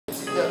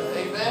Hallelujah.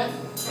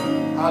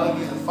 Amen.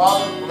 Hallelujah.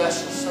 Father,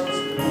 bless your service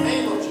in the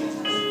name of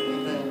Jesus.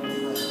 Amen.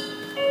 Amen.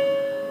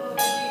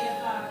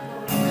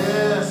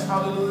 Yes.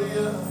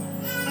 Hallelujah.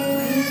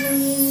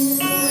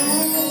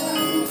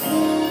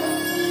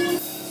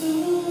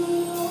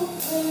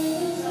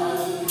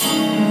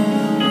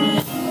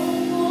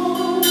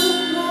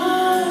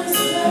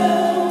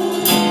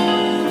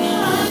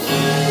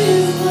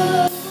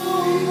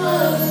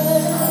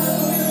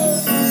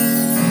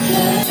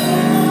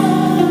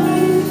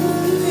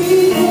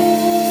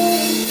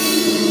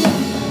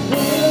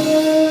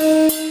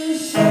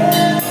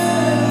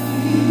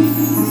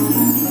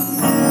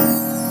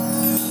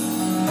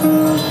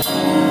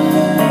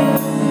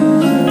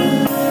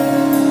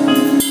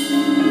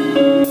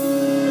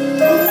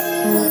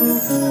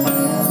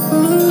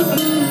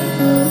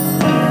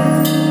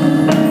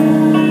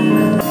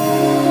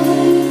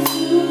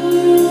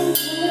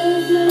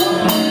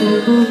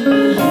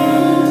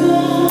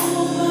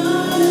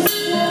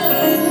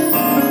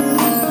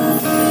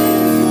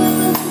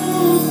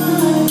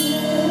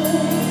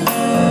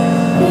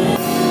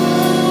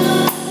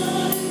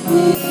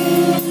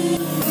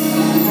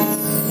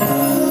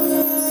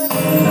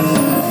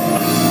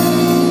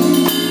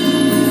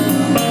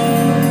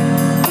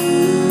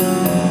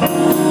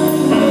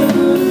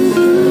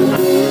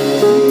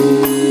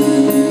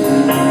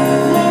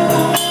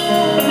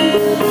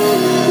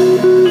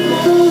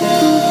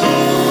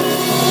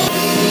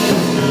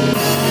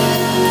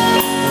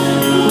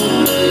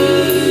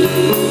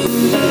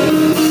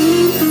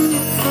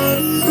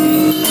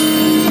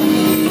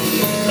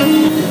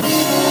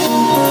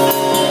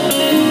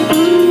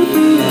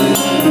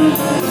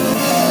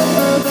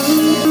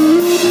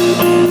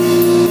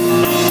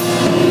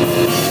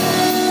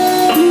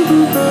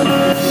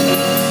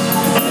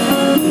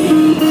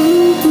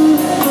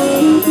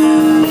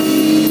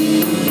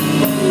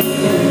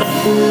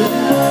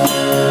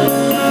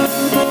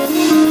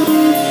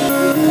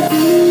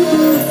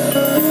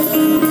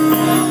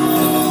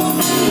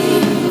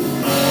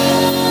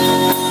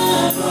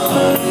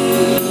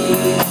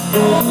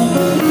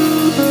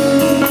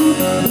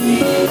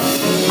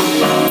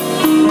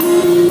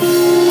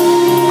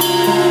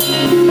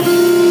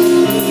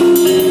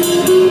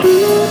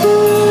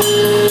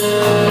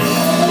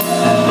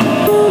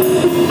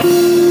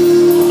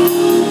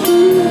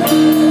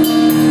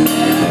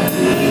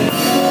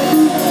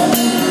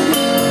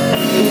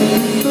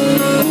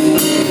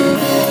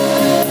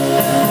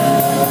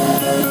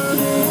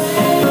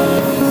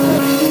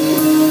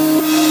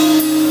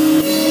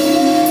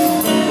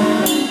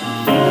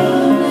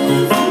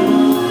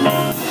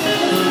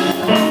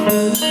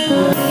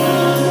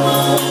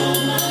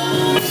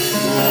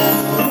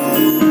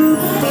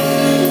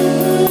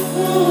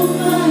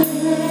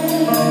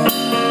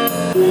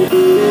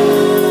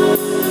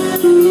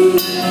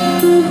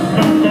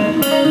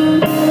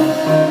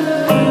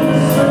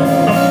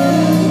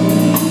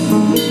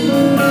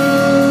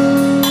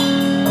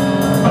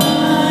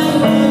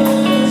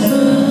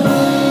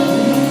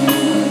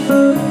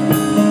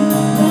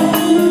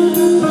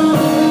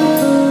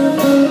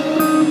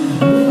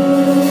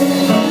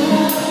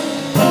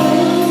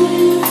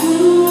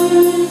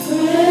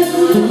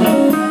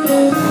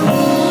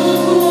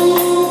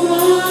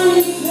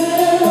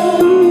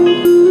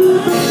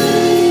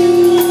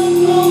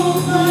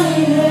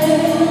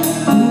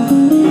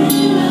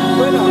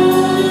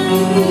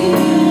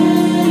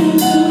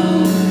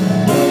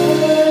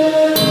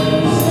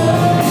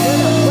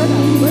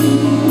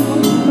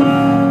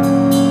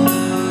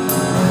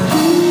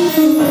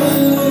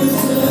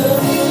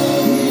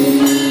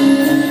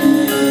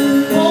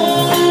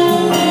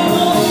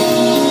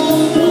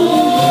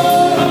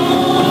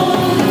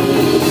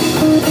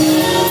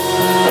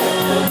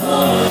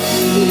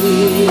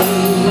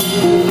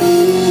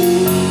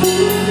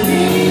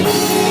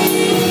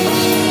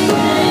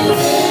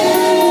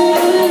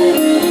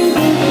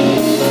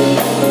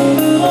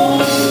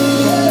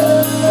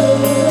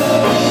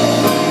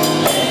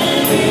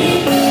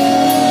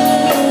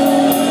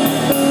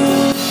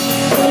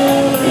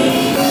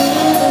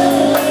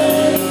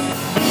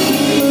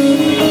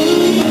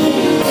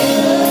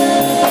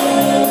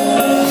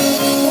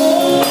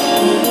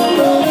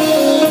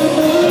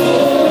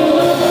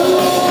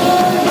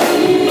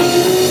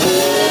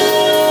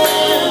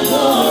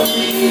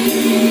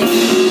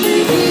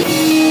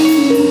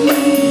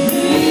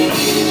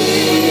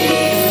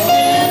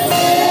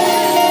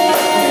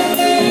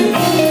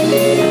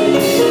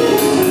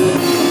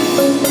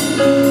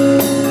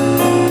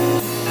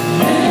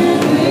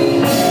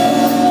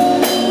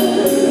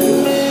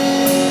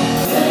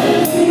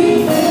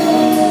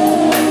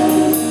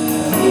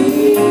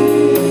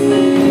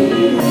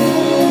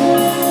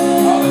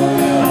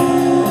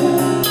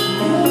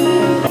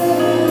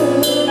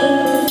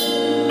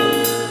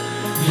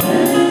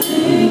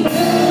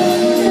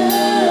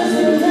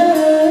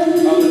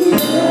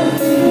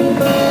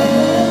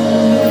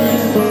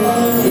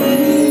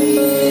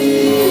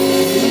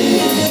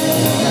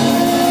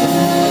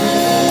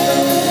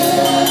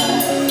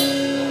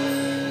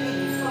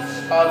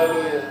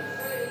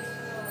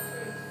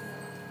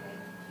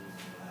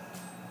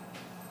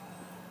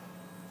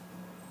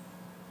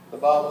 The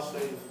Bible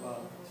says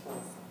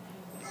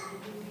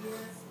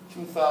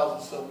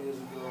 2,000 some years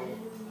ago,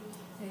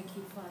 thank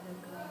you, Father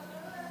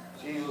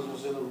God. Jesus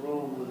was in a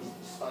room with his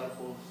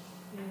disciples.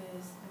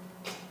 Yes.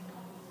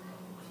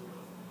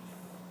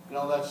 And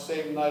on that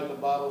same night, the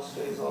Bible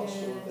says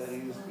also that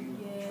he was being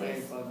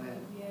betrayed by men.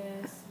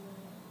 Yes.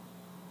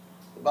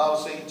 The Bible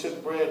says he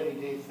took bread and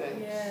he gave thanks.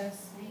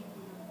 Yes.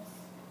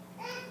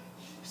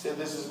 He said,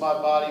 this is my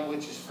body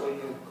which is for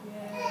you.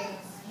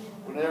 Yes.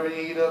 Whenever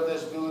you eat of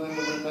this, do it in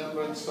the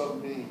remembrance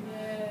of me.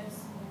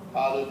 Yes.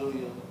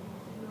 Hallelujah.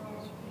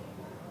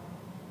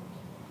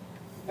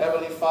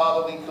 Heavenly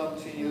Father, we come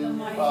to you, In the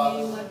mighty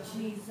Father, name of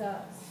Jesus.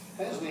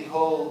 as we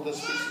hold this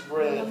piece of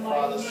bread,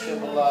 Father,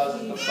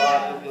 symbolizing the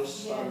body of your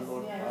Son,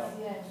 Lord God.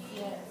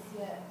 Yes.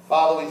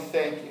 Father, we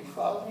thank you,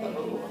 Father, Thank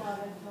you, Lord,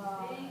 Father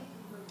God.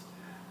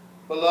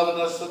 for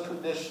loving us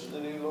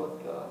unconditionally,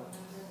 Lord God.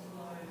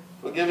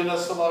 For giving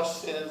us of our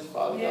sins,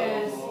 Father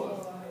Yes, God, oh Lord,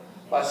 Lord.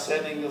 by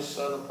sending your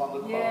Son upon the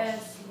cross.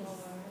 Yes, Lord.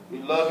 We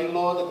love you,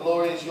 Lord. The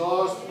glory is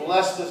yours.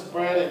 Bless this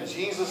bread in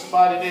Jesus'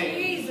 mighty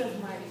name. Jesus'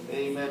 mighty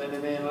name. Amen and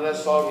amen. Let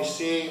us all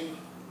receive.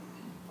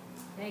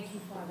 Thank you,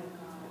 Father God.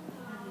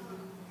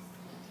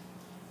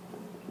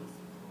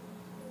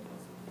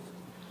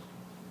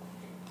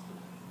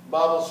 The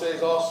Bible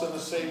says also in the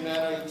same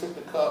manner he took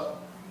the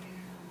cup.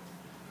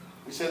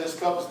 He said, this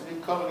cup is the new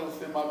covenant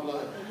within my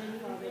blood.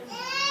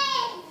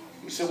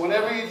 He said,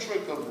 whenever you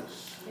drink of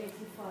this, Thank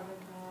you, Father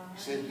God.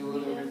 he said, do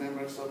it in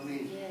remembrance of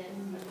me.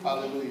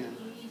 Hallelujah.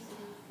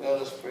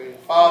 Let us pray.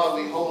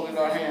 Father, we hold in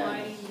our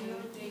hands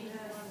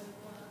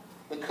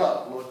the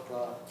cup, Lord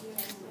God.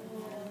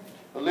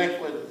 The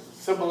liquid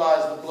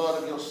symbolizes the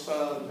blood of your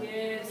Son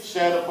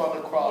shed upon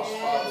the cross,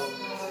 Father,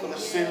 for the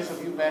sins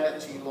of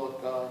humanity, Lord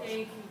God.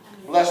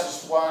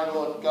 Bless this wine,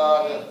 Lord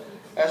God,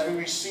 as we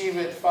receive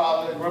it,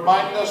 Father, and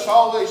remind us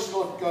always,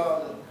 Lord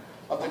God,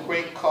 of the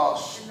great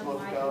cost,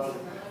 Lord God,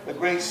 the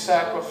great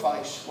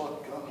sacrifice, Lord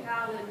God.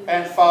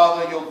 And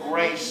Father, your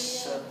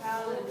grace,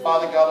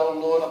 Father God, oh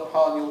Lord,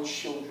 upon your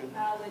children.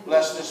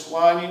 Bless this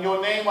wine in your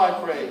name, I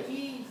pray.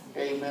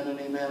 Amen and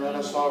amen. Let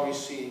us all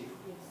receive.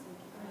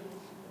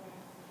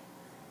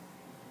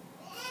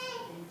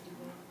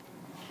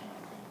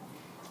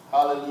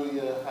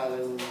 Hallelujah,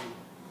 hallelujah.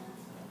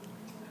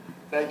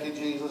 Thank you,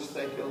 Jesus.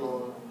 Thank you,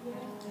 Lord.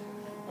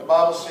 The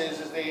Bible says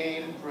as they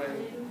ate and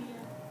drank,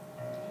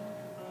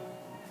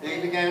 they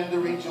began to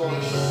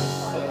rejoice.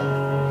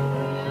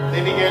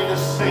 They began to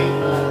sing.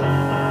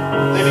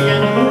 They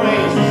began to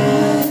praise.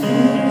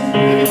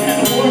 They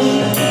began to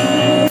worship.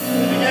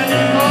 They began to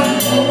give God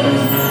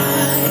glory.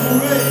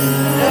 Praise.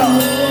 Yeah.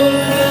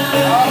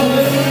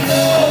 Hallelujah.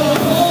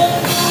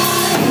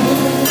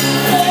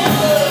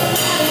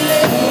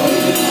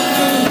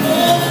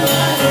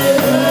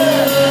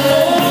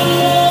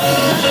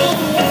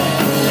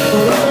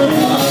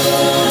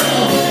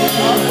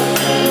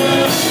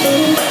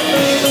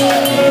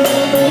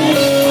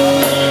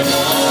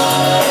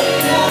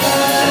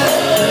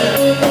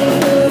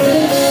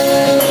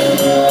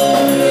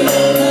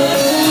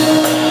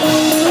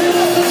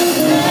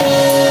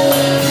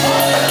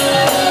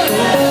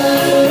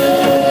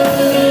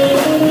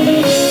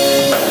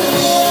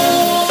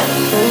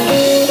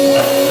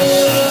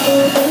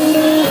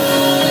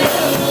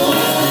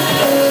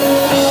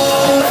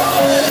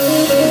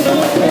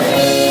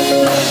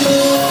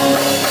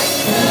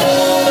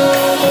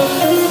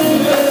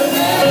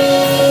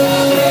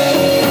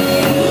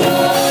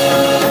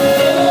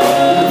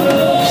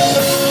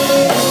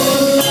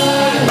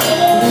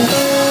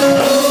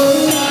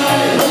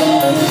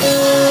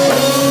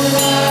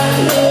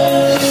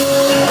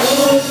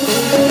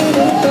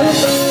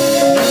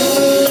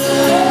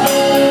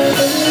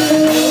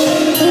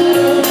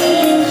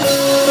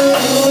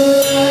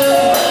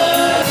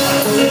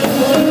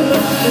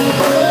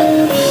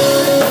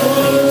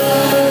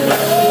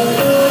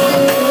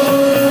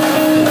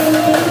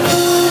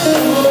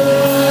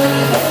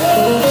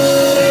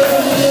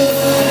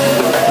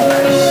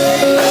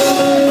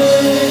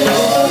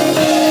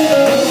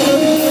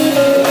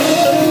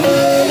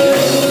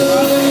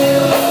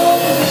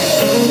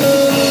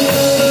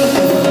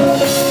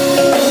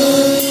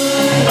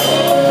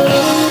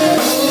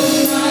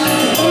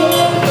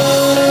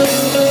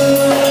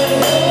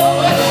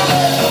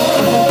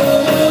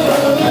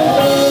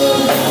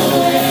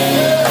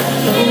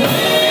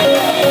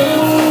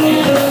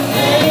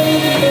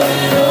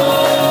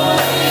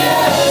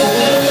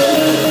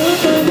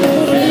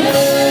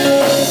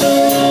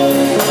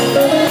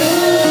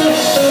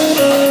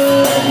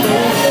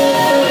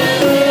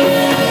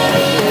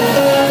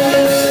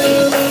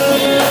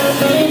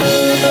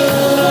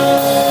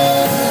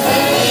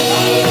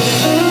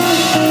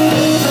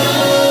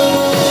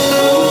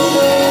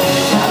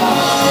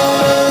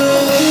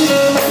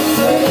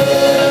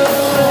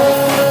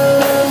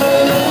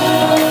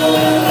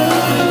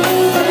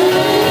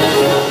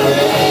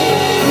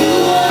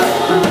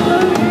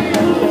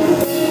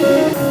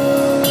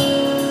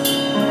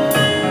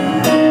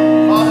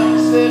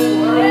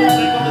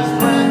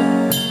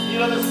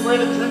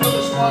 Bread and drink of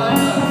this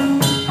wine.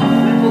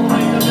 We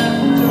proclaim the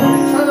death until we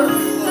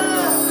return.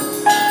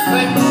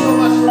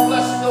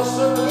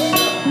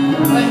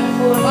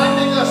 for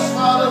reminding us,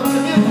 Father, of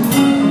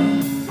communion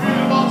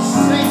among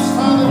saints,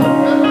 Father, in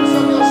remembrance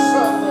of your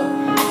Son.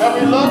 And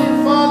we love you,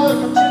 Father.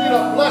 Continue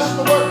to bless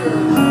the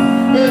workers.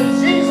 In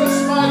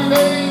Jesus' mighty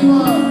name,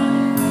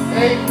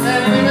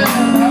 amen and amen.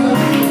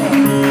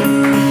 Hallelujah.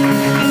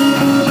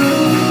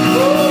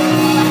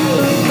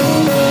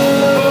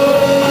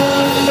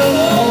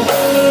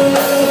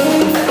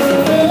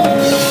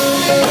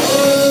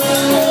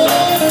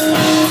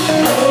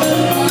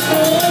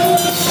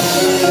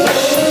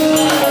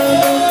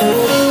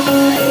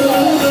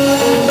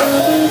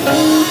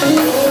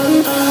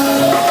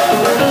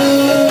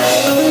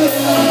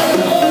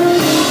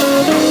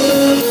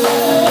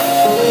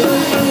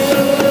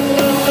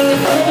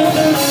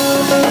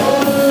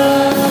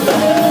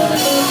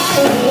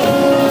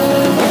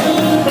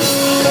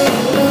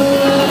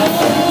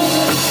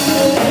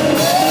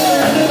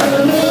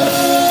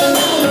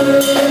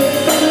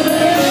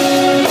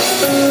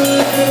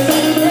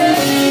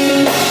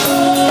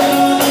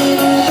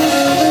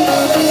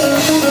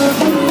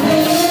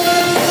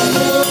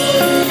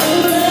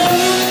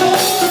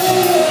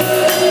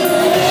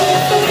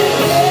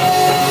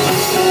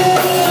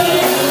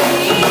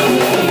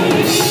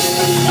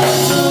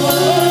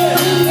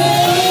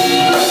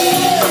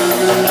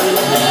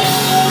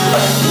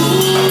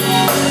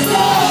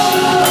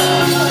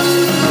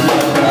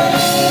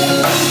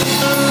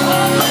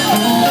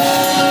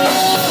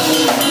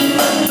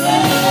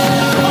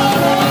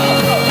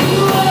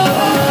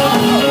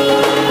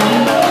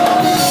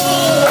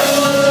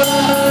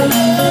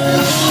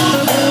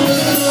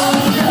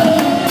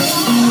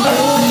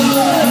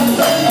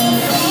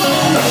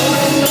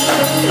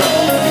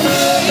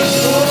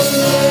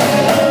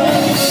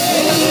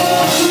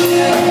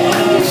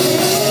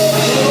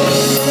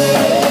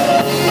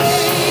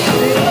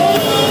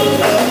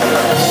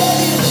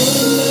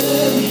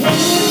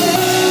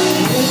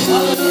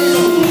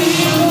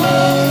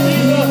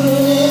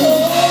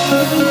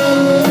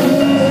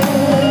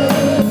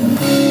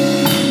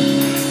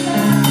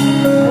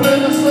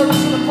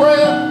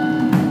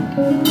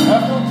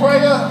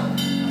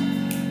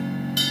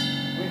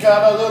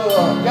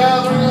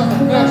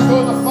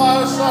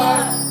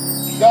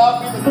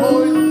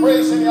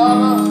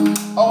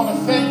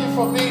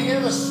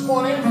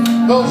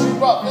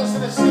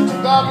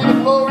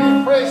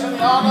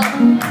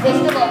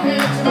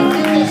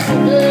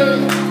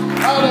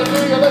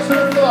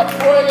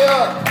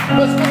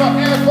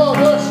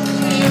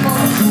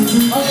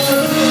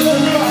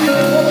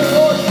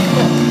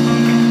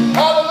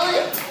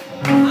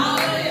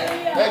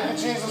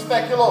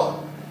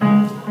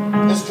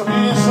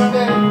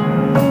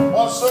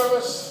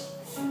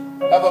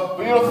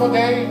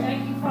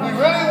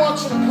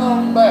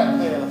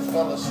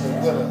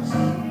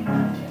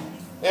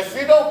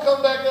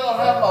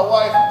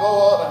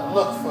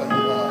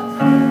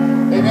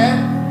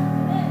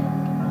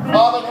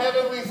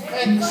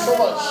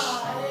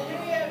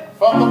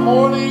 From the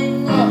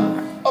morning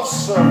of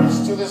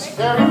service to this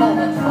very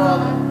moment,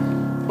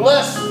 Father.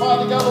 Bless,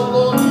 Father God, O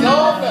Lord,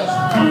 your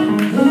best.